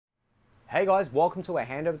Hey guys, welcome to a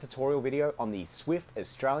handover tutorial video on the Swift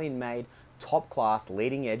Australian-made top-class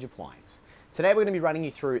leading-edge appliance. Today we're going to be running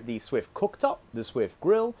you through the Swift Cooktop, the Swift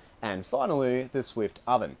Grill, and finally the Swift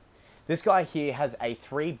Oven. This guy here has a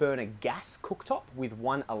 3-burner gas cooktop with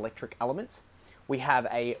 1 electric element. We have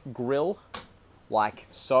a grill like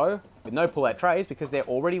so, with no pull-out trays because they're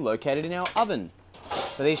already located in our oven.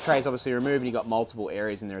 So these trays obviously removed and you've got multiple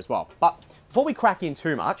areas in there as well. But before we crack in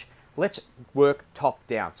too much, let's work top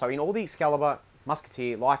down. So in all the Excalibur,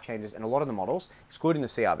 Musketeer, Life Changers, and a lot of the models, excluding the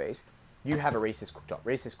CRVs, you have a recessed cooktop.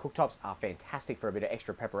 Recessed cooktops are fantastic for a bit of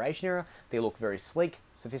extra preparation area. They look very sleek,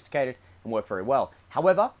 sophisticated, and work very well.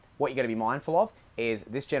 However, what you're going to be mindful of is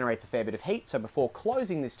this generates a fair bit of heat, so before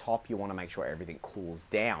closing this top, you want to make sure everything cools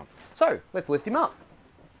down. So let's lift him up.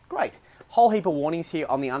 Great. Whole heap of warnings here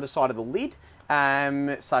on the underside of the lid.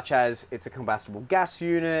 Such as it's a combustible gas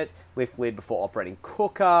unit, lift lid before operating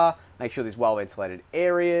cooker, make sure there's well ventilated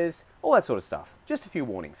areas, all that sort of stuff. Just a few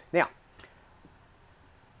warnings. Now,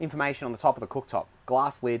 information on the top of the cooktop.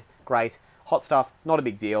 Glass lid, great. Hot stuff, not a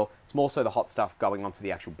big deal. It's more so the hot stuff going onto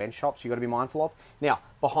the actual bench tops you've got to be mindful of. Now,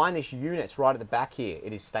 behind this unit, right at the back here,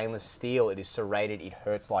 it is stainless steel, it is serrated, it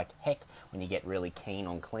hurts like heck when you get really keen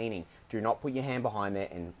on cleaning. Do not put your hand behind there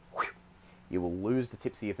and whew, you will lose the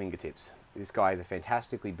tips of your fingertips. This guy is a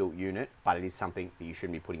fantastically built unit, but it is something that you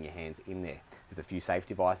shouldn't be putting your hands in there. There's a few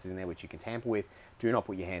safety devices in there which you can tamper with. Do not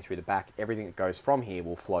put your hand through the back. Everything that goes from here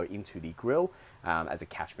will flow into the grill as a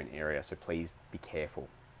catchment area, so please be careful.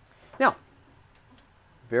 Now,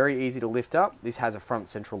 very easy to lift up. This has a front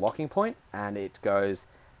central locking point and it goes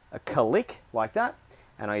a click like that.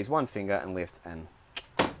 And I use one finger and lift and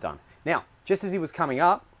done. Now, just as he was coming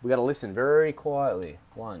up, we got to listen very quietly.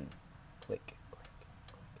 One, click.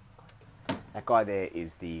 That guy there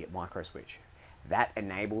is the micro switch. That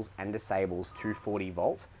enables and disables 240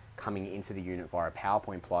 volt coming into the unit via a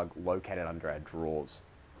PowerPoint plug located under our drawers.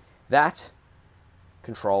 That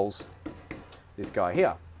controls this guy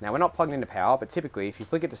here. Now we're not plugged into power, but typically if you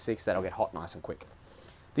flick it to 6, that'll get hot nice and quick.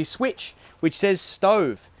 The switch, which says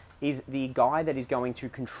stove, is the guy that is going to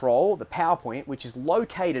control the PowerPoint, which is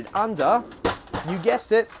located under, you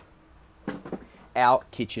guessed it, our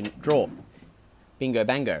kitchen drawer. Bingo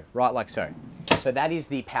bango, right like so. So that is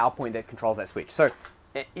the PowerPoint that controls that switch. So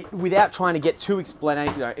without trying to get too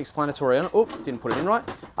explanatory on it, oh, didn't put it in right,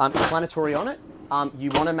 explanatory on it,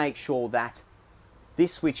 you want to make sure that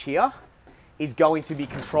this switch here is going to be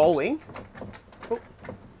controlling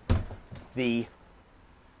the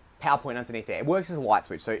PowerPoint underneath there. It works as a light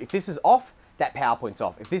switch. So if this is off, that PowerPoint's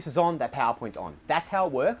off. If this is on, that PowerPoint's on. That's how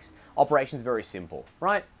it works. Operation's very simple,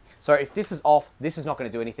 right? So if this is off, this is not going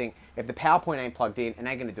to do anything. If the PowerPoint ain't plugged in, it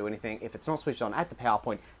ain't going to do anything. If it's not switched on at the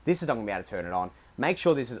PowerPoint, this is not going to be able to turn it on. Make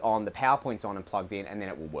sure this is on, the PowerPoint's on and plugged in, and then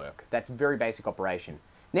it will work. That's very basic operation.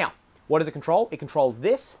 Now, what does it control? It controls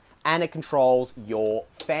this, and it controls your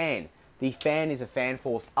fan. The fan is a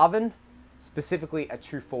fan-forced oven, specifically a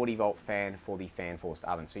 240 volt fan for the fan-forced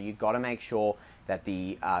oven. So you've got to make sure that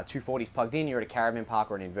the 240 is plugged in. You're at a caravan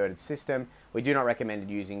park or an inverted system. We do not recommend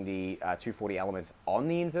using the 240 elements on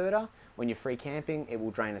the inverter. When you're free camping, it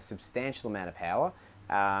will drain a substantial amount of power.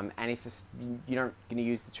 And if you're not going to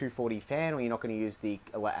use the 240 fan or you're not going to use the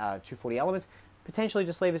 240 elements, potentially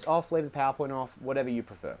just leave this off, leave the PowerPoint off, whatever you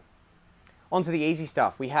prefer. On to the easy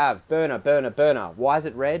stuff. We have burner, burner, burner. Why is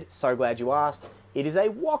it red? So glad you asked. It is a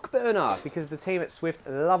wok burner because the team at Swift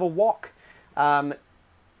love a wok.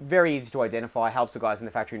 Very easy to identify. Helps the guys in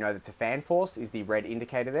the factory know that it's a fan force is the red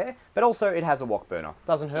indicator there. But also it has a wok burner.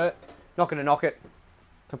 Doesn't hurt. Not going to knock it.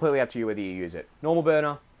 Completely up to you whether you use it. Normal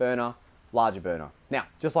burner, burner, larger burner. Now,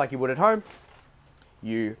 just like you would at home,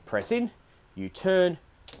 you press in, you turn,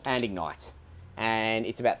 and ignite. And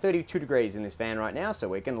it's about 32 degrees in this van right now, so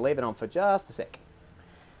we're going to leave it on for just a sec.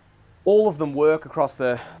 All of them work across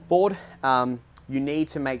the board. You need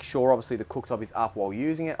to make sure, obviously, the cooktop is up while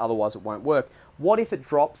using it, otherwise it won't work. What if it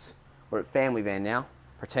drops? We're at family van now,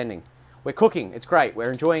 pretending. We're cooking, it's great,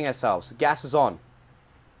 we're enjoying ourselves. Gas is on.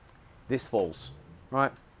 This falls,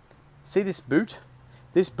 right? See this boot?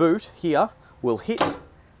 This boot here will hit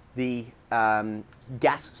the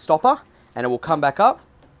gas stopper, and it will come back up,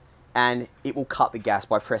 and it will cut the gas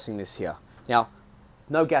by pressing this here. Now,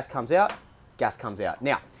 no gas comes out, gas comes out.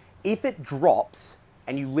 Now, if it drops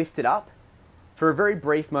and you lift it up, for a very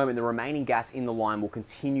brief moment, the remaining gas in the line will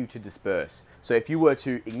continue to disperse. So if you were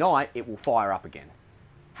to ignite, it will fire up again.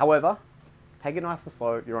 However, take it nice and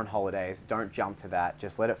slow, you're on holidays, don't jump to that,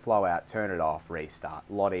 just let it flow out, turn it off, restart.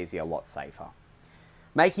 A lot easier, a lot safer.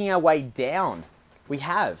 Making our way down, we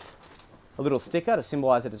have a little sticker to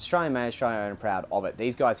symbolise that it's Australian made, Australian owned, and proud of it.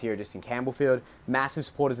 These guys here are just in Campbellfield, massive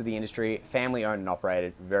supporters of the industry, family owned and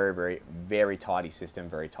operated, very, very, very tidy system,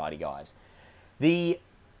 very tidy guys. The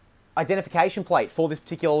identification plate for this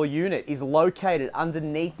particular unit is located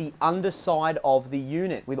underneath the underside of the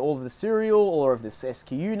unit with all of the serial or of the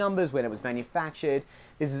SKU numbers when it was manufactured.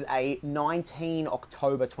 This is a 19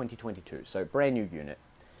 October 2022, so brand new unit.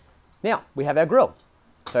 Now, we have our grill.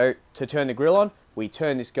 So to turn the grill on, we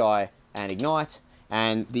turn this guy and ignite,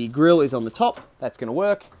 and the grill is on the top. That's going to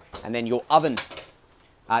work. And then your oven.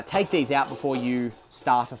 Take these out before you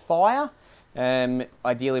start a fire.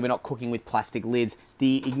 Ideally, we're not cooking with plastic lids.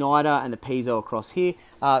 The igniter and the piezo across here,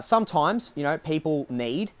 sometimes, you know, people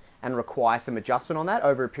need and require some adjustment on that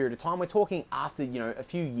over a period of time. We're talking after, you know, a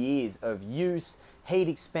few years of use, heat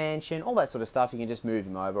expansion, all that sort of stuff. You can just move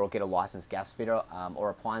them over or get a licensed gas fitter or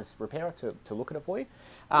appliance repairer to look at it for you.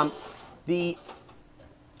 The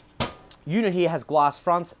unit here has glass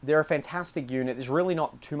fronts. They're a fantastic unit. There's really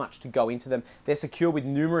not too much to go into them. They're secure with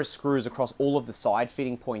numerous screws across all of the side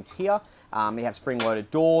fitting points here. They have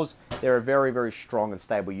spring-loaded doors. They're a very, very strong and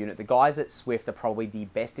stable unit. The guys at Swift are probably the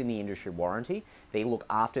best in the industry warranty. They look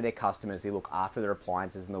after their customers. They look after their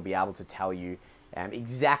appliances, and they'll be able to tell you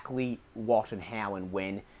exactly what and how and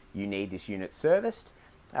when you need this unit serviced.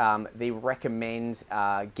 They recommend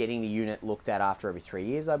getting the unit looked at after every 3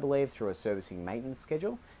 years, I believe, through a servicing maintenance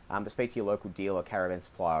schedule. But speak to your local dealer, caravan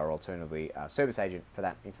supplier, or alternatively service agent for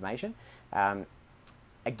that information.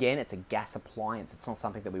 Again, it's a gas appliance. It's not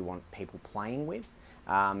something that we want people playing with.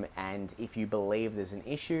 And if you believe there's an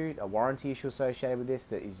issue, a warranty issue associated with this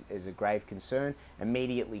that is a grave concern,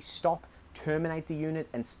 immediately stop, terminate the unit,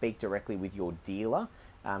 and speak directly with your dealer,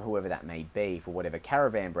 whoever that may be, for whatever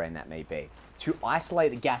caravan brand that may be. To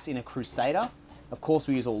isolate the gas in a Crusader, of course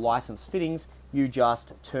we use all licensed fittings. You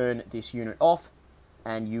just turn this unit off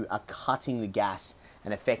and you are cutting the gas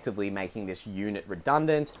and effectively making this unit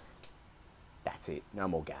redundant. That's it, no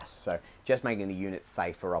more gas. So just making the unit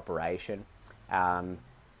safe for operation.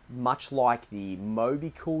 Much like the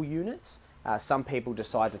MobiCool units, some people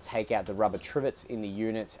decide to take out the rubber trivets in the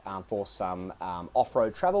unit for some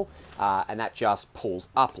off-road travel, and that just pulls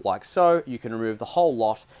up like so. You can remove the whole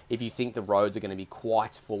lot if you think the roads are going to be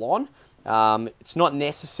quite full on. It's not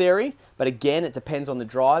necessary, but again, it depends on the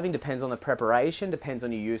driving, depends on the preparation, depends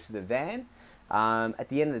on your use of the van. At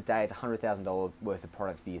the end of the day, it's $100,000 worth of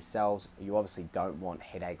product for yourselves. You obviously don't want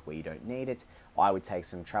headache where you don't need it. I would take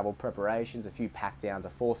some travel preparations, a few pack downs, a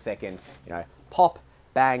 4-second, you know, pop,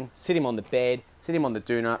 bang, sit him on the bed, sit him on the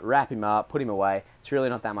doona, wrap him up, put him away. It's really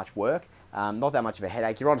not that much work, not that much of a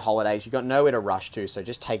headache. You're on holidays, you've got nowhere to rush to, so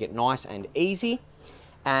just take it nice and easy.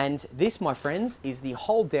 And this, my friends, is the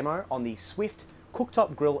whole demo on the Swift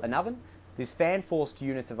Cooktop Grill and Oven. There's fan-forced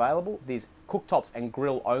units available, there's cooktops and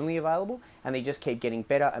grill only available, and they just keep getting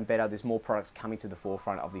better and better. There's more products coming to the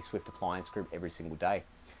forefront of the Swift Appliance Group every single day.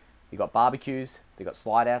 You've got barbecues, they've got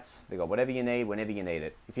slide outs, they've got whatever you need, whenever you need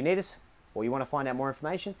it. If you need us, or you want to find out more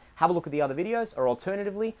information, have a look at the other videos, or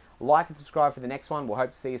alternatively, like and subscribe for the next one. We'll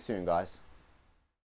hope to see you soon, guys.